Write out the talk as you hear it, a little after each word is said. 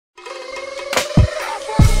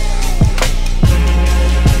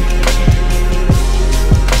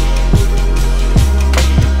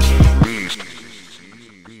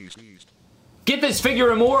Get this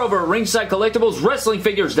figure and more over at Ringside Collectibles,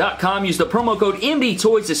 WrestlingFigures.com. Use the promo code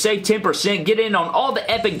MDTOYS to save 10%. Get in on all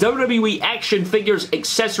the epic WWE action figures,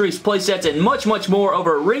 accessories, playsets, and much, much more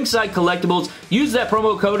over at Ringside Collectibles. Use that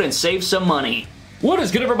promo code and save some money. What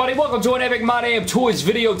is good, everybody? Welcome to an epic My Damn Toys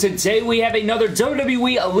video. Today we have another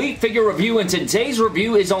WWE Elite figure review, and today's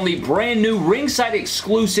review is on the brand new Ringside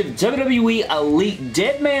exclusive WWE Elite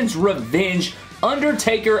Deadman's Revenge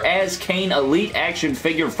Undertaker as Kane Elite action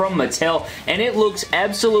figure from Mattel, and it looks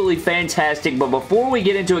absolutely fantastic. But before we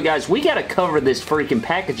get into it, guys, we gotta cover this freaking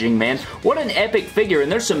packaging, man. What an epic figure,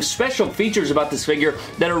 and there's some special features about this figure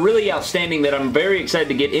that are really outstanding that I'm very excited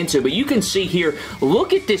to get into. But you can see here,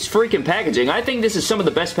 look at this freaking packaging. I think this is some of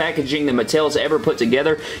the best packaging that Mattel's ever put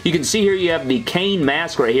together. You can see here you have the Kane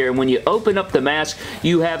mask right here, and when you open up the mask,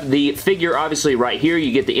 you have the figure obviously right here.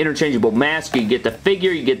 You get the interchangeable mask, you get the figure,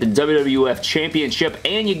 you get the WWF Championship,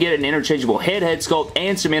 and you get an interchangeable head sculpt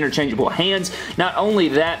and some interchangeable hands. Not only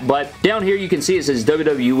that, but down here you can see it says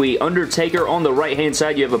WWE Undertaker. On the right hand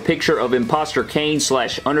side you have a picture of Imposter Kane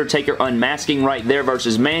 / Undertaker unmasking right there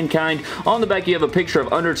versus Mankind. On the back you have a picture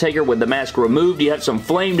of Undertaker with the mask removed. You have some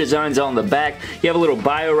flame designs on the back. You have a little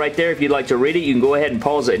bio right there. If you'd like to read it, you can go ahead and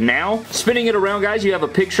pause it now. Spinning it around, guys, you have a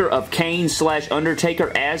picture of Kane /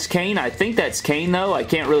 Undertaker as Kane. I think that's Kane, though. I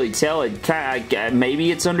can't really tell.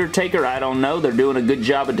 Maybe it's Undertaker. I don't know. They're doing a good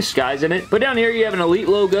job of disguising it. But down here you have an Elite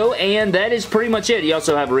logo, and that is pretty much it. You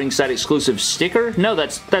also have a Ringside exclusive sticker. No,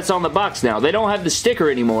 that's on the box now. They don't have the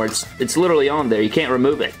sticker anymore. It's literally on there. You can't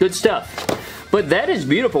remove it. Good stuff. But that is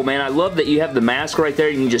beautiful, man. I love that you have the mask right there.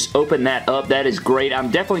 You can just open that up. That is great. I'm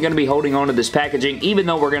definitely going to be holding on to this packaging, even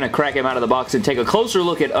though we're going to crack him out of the box and take a closer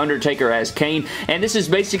look at Undertaker as Kane. And this is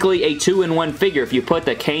basically a 2-in-1 figure. If you put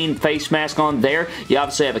the Kane face mask on there, you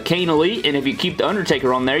obviously have a Kane Elite, and if you keep the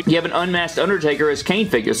Undertaker on there, you have an unmasked Undertaker as Kane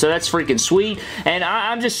figure. So that's freaking sweet, and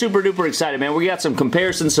I'm just super duper excited, man. We got some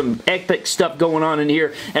comparisons, some epic stuff going on in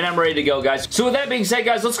here, and I'm ready to go, guys. So with that being said,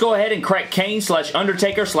 guys, let's go ahead and crack Kane /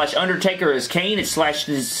 Undertaker / Undertaker as Kane /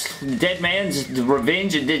 Deadman's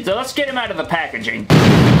Revenge. Let's get him out of the packaging.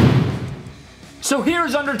 So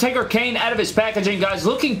here's Undertaker Kane out of his packaging, guys.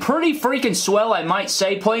 Looking pretty freaking swell, I might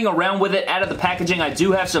say. Playing around with it out of the packaging, I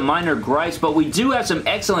do have some minor gripes, but we do have some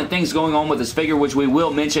excellent things going on with this figure, which we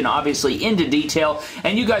will mention, obviously, into detail.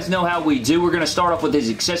 And you guys know how we do. We're going to start off with his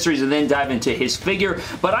accessories and then dive into his figure.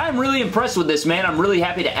 But I'm really impressed with this, man. I'm really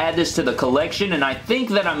happy to add this to the collection, and I think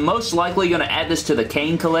that I'm most likely going to add this to the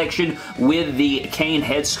Kane collection with the Kane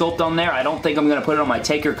head sculpt on there. I don't think I'm going to put it on my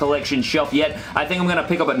Taker collection shelf yet. I think I'm going to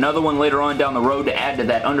pick up another one later on down the road to add to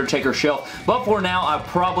that Undertaker shelf, but for now I'll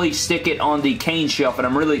probably stick it on the Kane shelf, and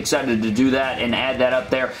I'm really excited to do that and add that up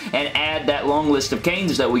there and add that long list of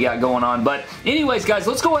Kanes that we got going on. But anyways, guys,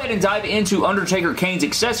 let's go ahead and dive into Undertaker Kane's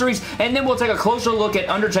accessories, and then we'll take a closer look at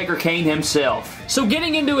Undertaker Kane himself. So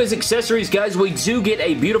getting into his accessories, guys, we do get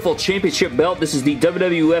a beautiful championship belt. This is the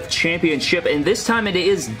WWF Championship, and this time it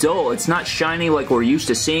is dull. It's not shiny like we're used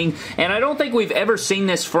to seeing, and I don't think we've ever seen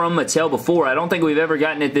this from Mattel before. I don't think we've ever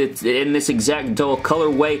gotten it in this exact dull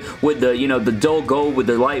colorway with the, you know, the dull gold with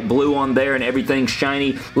the light blue on there and everything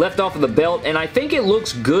shiny left off of the belt, and I think it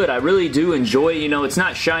looks good. I really do enjoy it. You know, it's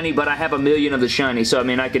not shiny, but I have a million of the shiny, so I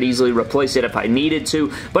mean I could easily replace it if I needed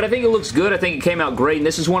to, but I think it looks good. I think it came out great, and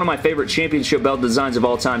this is one of my favorite championship belt designs of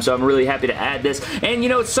all time, so I'm really happy to add this. And you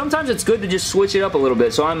know, sometimes it's good to just switch it up a little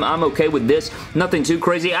bit, so I'm okay with this. Nothing too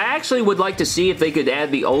crazy. I actually would like to see if they could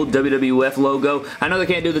add the old WWF logo. I know they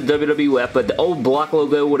can't do the WWF, but the old block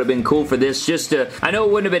logo would have been cool for this. Just to, I know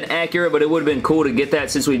it wouldn't have been accurate, but it would have been cool to get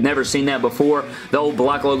that since we've never seen that before, the old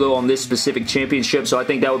block logo on this specific championship, so I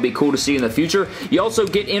think that would be cool to see in the future. You also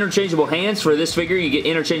get interchangeable hands for this figure. You get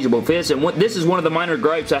interchangeable fists, and this is one of the minor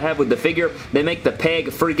gripes I have with the figure. They make the peg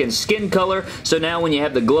freaking skin color, so now when you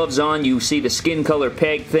have the gloves on, you see the skin color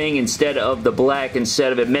peg thing instead of the black,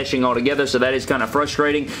 instead of it meshing all together, so that is kind of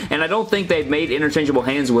frustrating, and I don't think they've made interchangeable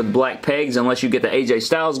hands with black pegs unless you get the AJ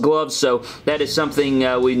Styles gloves, so that is something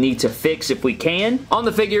we need to fix if we can. On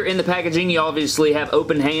the figure in the packaging, you obviously have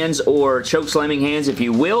open hands or choke slamming hands, if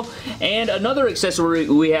you will, and another accessory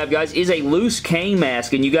we have, guys, is a loose Kane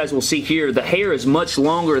mask, and you guys will see here the hair is much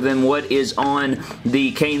longer than what is on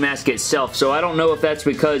the Kane mask itself, so I don't know if that's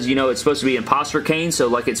because, you know, it's supposed to be Imposter Kane, so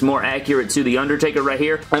like it's more accurate to the Undertaker right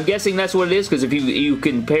here. I'm guessing that's what it is, because if you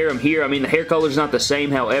compare them here, I mean, the hair color's not the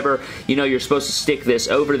same. However, you know, you're supposed to stick this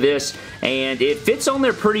over this, and it fits on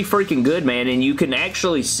there pretty freaking good, man, and you can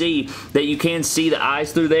actually see that that you can see the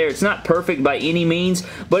eyes through there. It's not perfect by any means,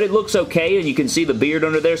 but it looks okay, and you can see the beard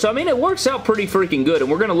under there. So, I mean, it works out pretty freaking good,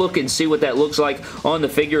 and we're going to look and see what that looks like on the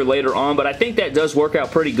figure later on, but I think that does work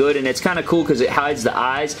out pretty good, and it's kind of cool because it hides the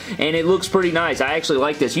eyes, and it looks pretty nice. I actually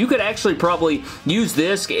like this. You could actually probably use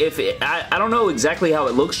this if I don't know exactly how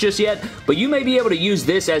it looks just yet, but you may be able to use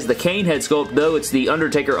this as the Kane head sculpt, though it's the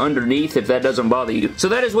Undertaker underneath, if that doesn't bother you. So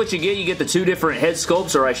that is what you get. You get the two different head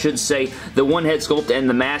sculpts, or I should say the one head sculpt and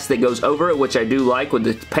the mask that goes over it, which I do like with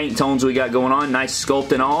the paint tones we got going on. Nice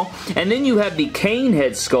sculpt and all. And then you have the Kane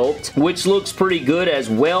head sculpt, which looks pretty good as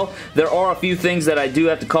well. There are a few things that I do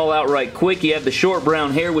have to call out right quick. You have the short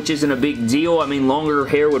brown hair, which isn't a big deal. I mean, longer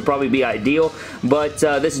hair would probably be ideal, but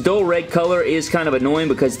this dull red color is kind of annoying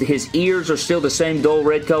because his ears are still the same dull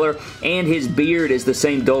red color, and his beard is the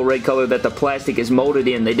same dull red color that the plastic is molded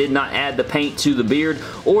in. They did not add the paint to the beard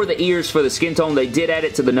or the ears for the skin tone. They did add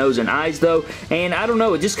it to the nose and eyes, though, and I don't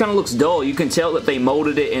know, it just kind of looks dull. You can tell that they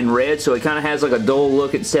molded it in red, so it kind of has like a dull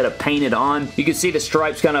look instead of painted on. You can see the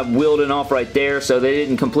stripes kind of wielding off right there, so they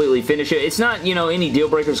didn't completely finish it. It's not, you know, any deal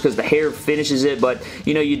breakers because the hair finishes it, but,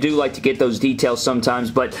 you know, you do like to get those details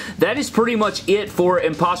sometimes, but that is pretty much it for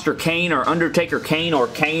Imposter Kane or Undertaker Kane or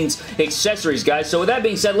Kane's accessories, guys. So with that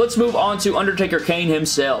being said, let's move on to Undertaker Kane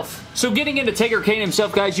himself. So getting into Taker Kane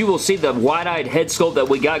himself, guys, you will see the wide-eyed head sculpt that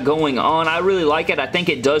we got going on. I really like it. I think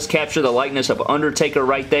it does capture the likeness of Undertaker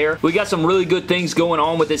right there. We got some really good things going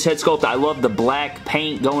on with this head sculpt. I love the black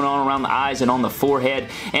paint going on around the eyes and on the forehead,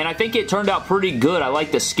 and I think it turned out pretty good. I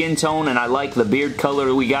like the skin tone, and I like the beard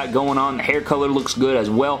color we got going on. The hair color looks good as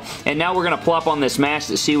well. And now we're going to plop on this mask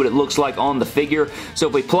to see what it looks like on the figure. So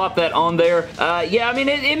if we plop that on there, yeah, I mean,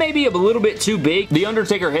 it may be a little bit too big. The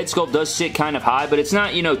Undertaker head sculpt does sit kind of high, but it's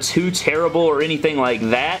not, you know, too terrible or anything like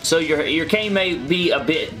that. So your Kane may be a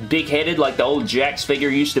bit big-headed like the old Jax figure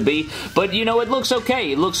used to be, but, you know, it looks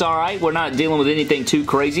okay. It looks alright. We're not dealing with anything too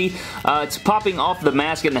crazy. It's popping off the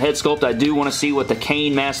mask and the head sculpt. I do want to see what the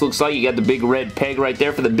Kane mask looks like. You got the big red peg right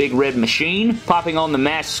there for the big red machine. Popping on the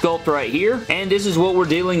mask sculpt right here. And this is what we're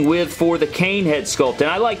dealing with for the Kane head sculpt. And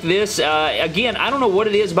I like this. Again, I don't know what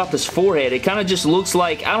it is about this forehead. It kind of just looks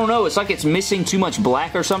like, I don't know, it's like it's missing too much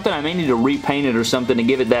black or something. I may need to repaint it or something to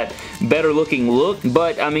give it that better looking look.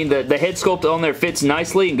 But, I mean, the head sculpt on there fits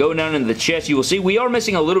nicely, and going down into the chest, you will see we are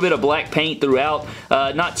missing a little bit of black paint throughout.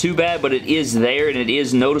 Not too bad, but it is there, and it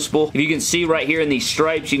is noticeable. If you can see right here in these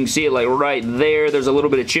stripes, you can see it like right there. There's a little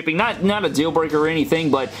bit of chipping. Not a deal breaker or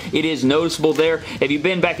anything, but it is noticeable there. If you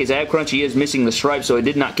bend back his ab crunch, he is missing the stripe, so it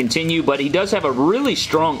did not continue, but he does have a really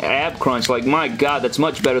strong ab crunch. Like, my God, that's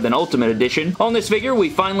much better than Ultimate Edition. On this figure, we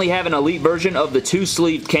finally have an Elite version of the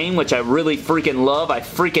two-sleeved Kane, which I really freaking love. I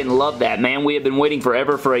freaking love that, man. We have been waiting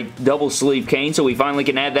forever for a double-sleeve Kane, so we finally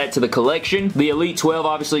can add that to the collection. The Elite 12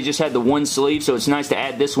 obviously just had the one sleeve, so it's nice to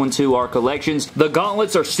add this one to our collections. The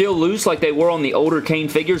gauntlets are still loose like they were on the older Kane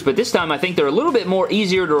figures, but this time I think they're a little bit more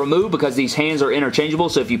easier to remove because these hands are interchangeable,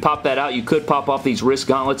 so if you pop that out, you could pop off these wrist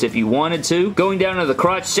gauntlets if you wanted to. Going down to the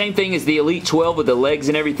crotch, same thing as the Elite 12 with the legs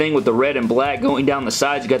and everything with the red and black going down the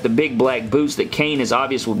sides. You got the big black boots that Kane is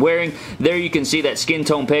obviously wearing. There you can see that skin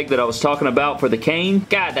tone peg that I was talking about for the Kane.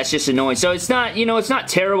 God, that's just annoying. So it's not, you know, it's not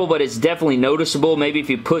terrible, but it's definitely noticeable. Maybe if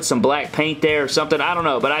you put some black paint there or something, I don't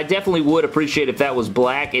know, but I definitely would appreciate if that was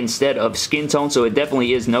black instead of skin tone, so it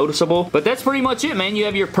definitely is noticeable. But that's pretty much it, man. You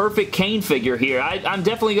have your perfect Kane figure here. I'm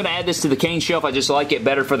definitely going to add this to the Kane shelf. I just like it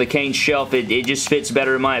better for the Kane shelf. It just fits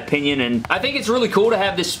better in my opinion, and I think it's really cool to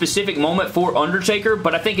have this specific moment for Undertaker,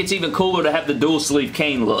 but I think it's even cooler to have the dual sleeve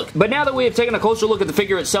Kane look. But now that we have taken a closer look at the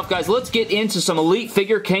figure itself, guys, let's get into some Elite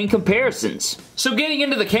figure Kane comparisons. So getting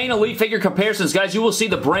into the Kane Elite figure comparisons, guys, you will see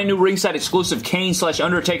the brand new Ringside exclusive Kane /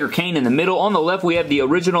 Undertaker Kane in the middle. On the left, we have the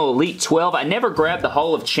original Elite 12. I never grabbed the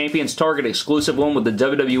Hall of Champions Target exclusive one with the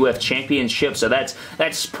WWF Championship, so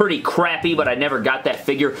that's pretty crappy, but I never got that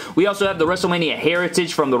figure. We also have the WrestleMania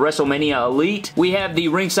Heritage from the WrestleMania Elite. We have the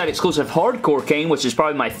Ringside exclusive Hardcore Kane, which is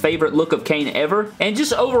probably my favorite look of Kane ever. And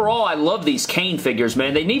just overall, I love these Kane figures,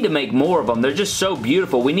 man. They need to make more of them. They're just so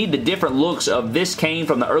beautiful. We need the different looks of this Kane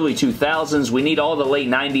from the early 2000s. We need all the late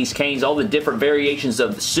 90s Kanes, all the different variations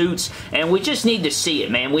of the suits, and we just need to see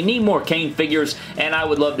it, man. We need more Kane figures, and I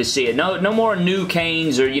would love to see it. No more new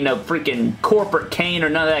Kanes or, you know, freaking corporate Kane or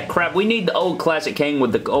none of that crap. We need the old classic Kane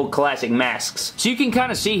with the old classic masks. So you can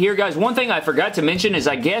kind of see here, guys, one thing I forgot to mention is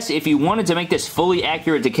I guess if you wanted to make this fully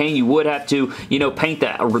accurate to Kane, you would have to, you know, paint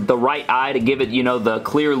the right eye to give it, you know, the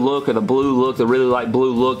clear look or the blue look, the really light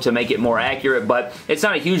blue look to make it more accurate, but it's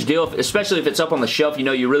not a huge deal, especially if it's up on the shelf. You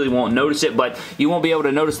know, you really won't notice it, but you won't be able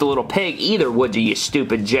to notice the little peg either, would you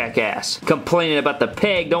stupid jackass? Complaining about the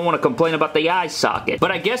peg, don't want to complain about the eye socket.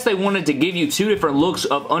 But I guess they wanted to give you two different looks looks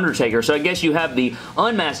of Undertaker. So I guess you have the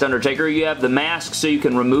unmasked Undertaker, you have the mask so you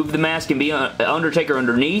can remove the mask and be Undertaker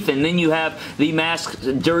underneath, and then you have the mask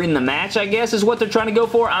during the match, I guess is what they're trying to go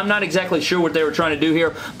for. I'm not exactly sure what they were trying to do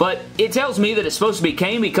here, but it tells me that it's supposed to be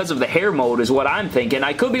Kane because of the hair mold is what I'm thinking.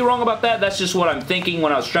 I could be wrong about that. That's just what I'm thinking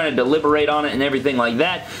when I was trying to deliberate on it and everything like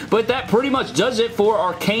that. But that pretty much does it for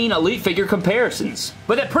our Kane Elite figure comparisons.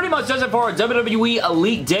 But that pretty much does it for our WWE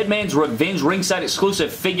Elite Deadman's Revenge Ringside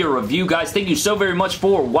exclusive figure review, guys. Thank you so very much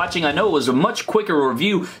for watching. I know it was a much quicker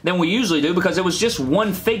review than we usually do because it was just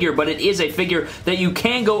one figure, but it is a figure that you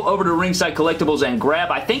can go over to Ringside Collectibles and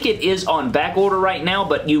grab. I think it is on back order right now,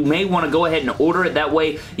 but you may want to go ahead and order it. That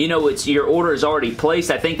way, you know, your order is already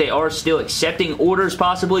placed. I think they are still accepting orders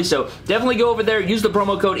possibly, so definitely go over there. Use the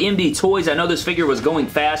promo code MDTOYS. I know this figure was going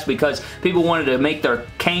fast because people wanted to make their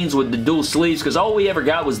Kanes with the dual sleeves because all we ever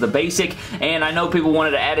got was the basic, and I know people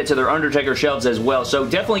wanted to add it to their Undertaker shelves as well, so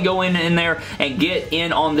definitely go in there and get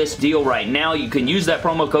in on this deal right now. You can use that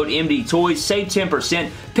promo code MDTOYS, save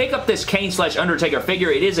 10%, pick up this Kane/Undertaker figure.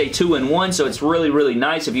 It is a 2-in-1, so it's really, really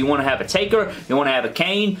nice. If you want to have a Taker, you want to have a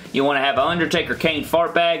Kane, you want to have an Undertaker Kane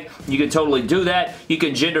fart bag, you can totally do that. You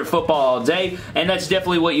can gender football all day, and that's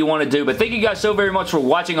definitely what you want to do. But thank you guys so very much for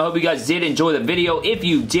watching. I hope you guys did enjoy the video. If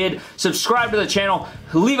you did, subscribe to the channel,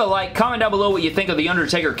 leave a like, comment down below what you think of the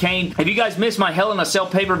Undertaker Kane. If you guys missed my Hell in a Cell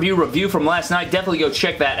pay-per-view review from last night, definitely go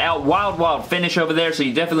check that out. Wild, wild finish over there, so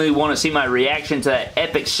you definitely want to see my reaction to that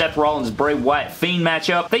epic Seth Rollins-Bray Wyatt Fiend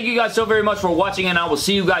matchup. Thank you guys so very much for watching, and I will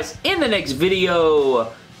see you guys in the next video.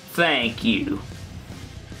 Thank you.